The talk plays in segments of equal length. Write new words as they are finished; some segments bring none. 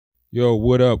Yo,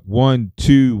 what up? 1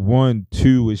 2 1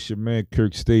 2. It's your man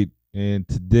Kirk State, and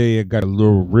today I got a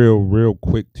little real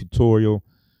quick tutorial.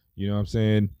 You know what I'm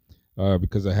saying?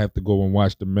 Because I have to go and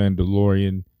watch The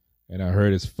Mandalorian, and I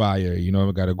heard it's fire.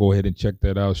 I got to go ahead and check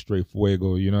that out. Straight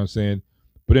fuego. You know what I'm saying?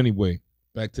 But anyway,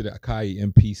 back to the Akai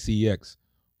MPCX.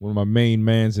 One of my main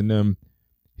mans in them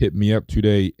hit me up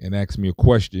today and asked me a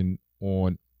question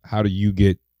on how do you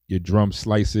get your drum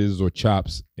slices or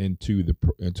chops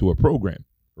into a program,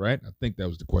 right? I think that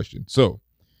was the question. So,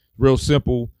 real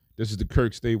simple. This is the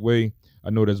Kirk State way.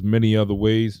 I know there's many other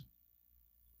ways.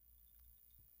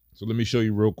 So let me show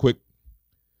you real quick.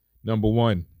 Number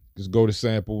one, just go to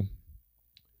sample.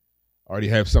 I already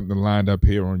have something lined up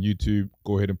here on YouTube.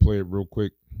 Go ahead and play it real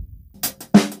quick.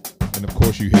 And of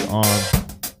course you hit on.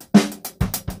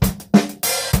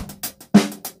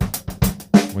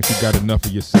 Once you got enough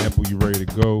of your sample, you're ready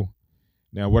to go.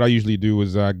 Now, what I usually do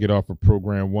is I get off of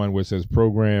program one where it says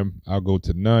program. I'll go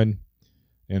to none.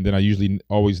 And then I usually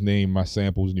always name my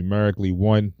samples numerically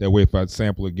 1. That way, if I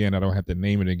sample again, I don't have to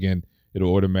name it again.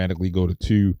 It'll automatically go to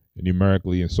 2 and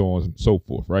numerically and so on and so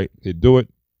forth, right? Hit do it.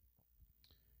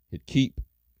 Hit keep.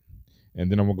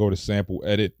 And then I'm going to go to sample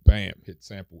edit. Bam. Hit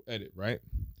sample edit, right?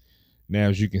 Now,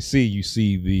 as you can see, you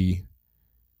see the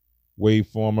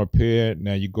waveform up here.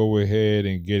 Now you go ahead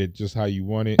and get it just how you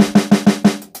want it.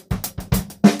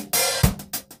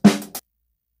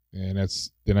 And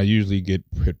then I usually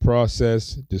hit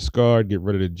process, discard, get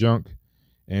rid of the junk.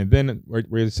 And then right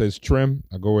where it says trim,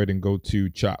 I go ahead and go to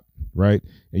chop, right?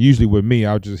 And usually with me,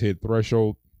 I'll just hit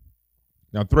threshold.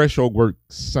 Now threshold works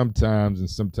sometimes and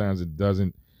sometimes it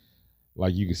doesn't.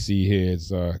 Like you can see here,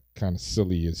 it's kind of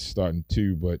silly. It's starting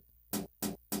to, but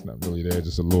it's not really there.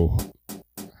 Just a little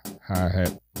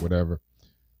hi-hat, whatever.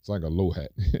 It's like a low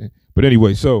hat. But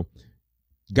anyway, so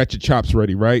got your chops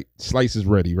ready, right? Slices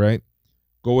ready, right?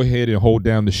 Go ahead and hold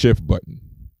down the shift button.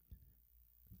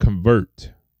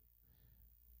 Convert.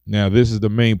 Now this is the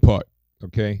main part,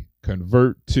 okay?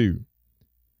 Convert to.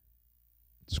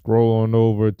 Scroll on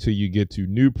over till you get to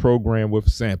new program with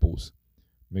samples.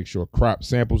 Make sure crop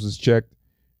samples is checked.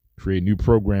 Create new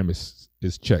program is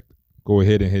checked. Go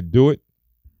ahead and hit do it.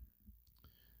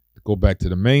 Go back to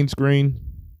the main screen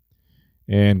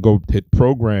and go hit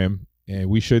program,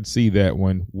 and we should see that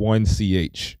one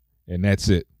 1CH, and that's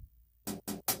it.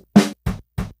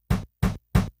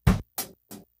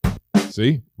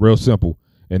 See, real simple.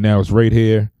 And now it's right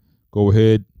here. Go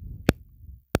ahead.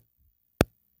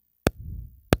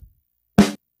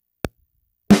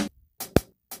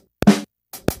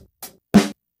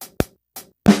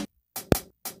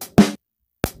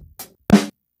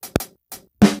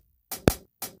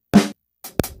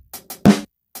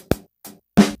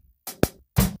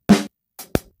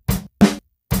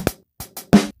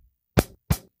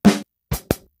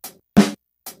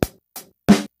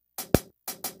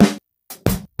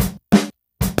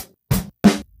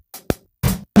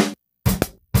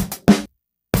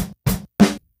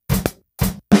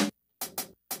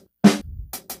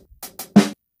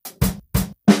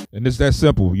 And it's that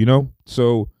simple,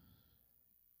 So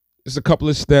it's a couple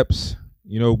of steps,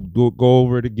 go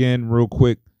over it again real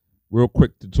quick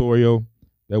tutorial.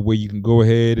 That way you can go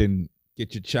ahead and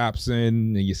get your chops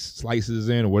in and your slices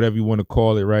in or whatever you want to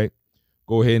call it, right?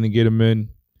 Go ahead and get them in.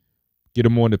 Get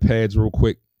them on the pads real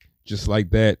quick, just like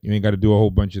that. You ain't got to do a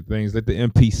whole bunch of things. Let the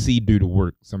MPC do the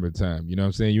work some of the time. You know what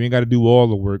I'm saying? You ain't got to do all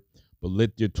the work, but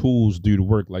let your tools do the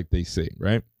work, like they say,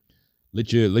 right?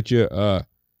 Let your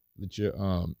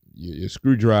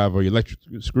screwdriver, or your electric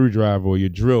screwdriver, or your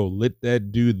drill, let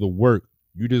that do the work.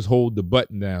 You just hold the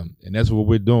button down, and that's what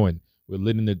we're doing. We're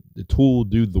letting the tool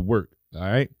do the work, all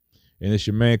right? And it's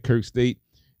your man, Kirk State,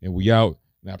 and we out.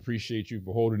 And I appreciate you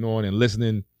for holding on and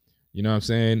listening. You know what I'm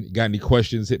saying? Got any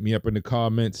questions, hit me up in the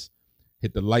comments.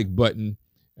 Hit the like button.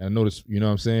 And I notice, you know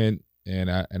what I'm saying? And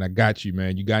I got you,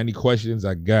 man. You got any questions?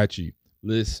 I got you.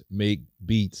 Let's make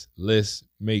beats. Let's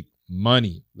make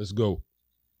money. Let's go.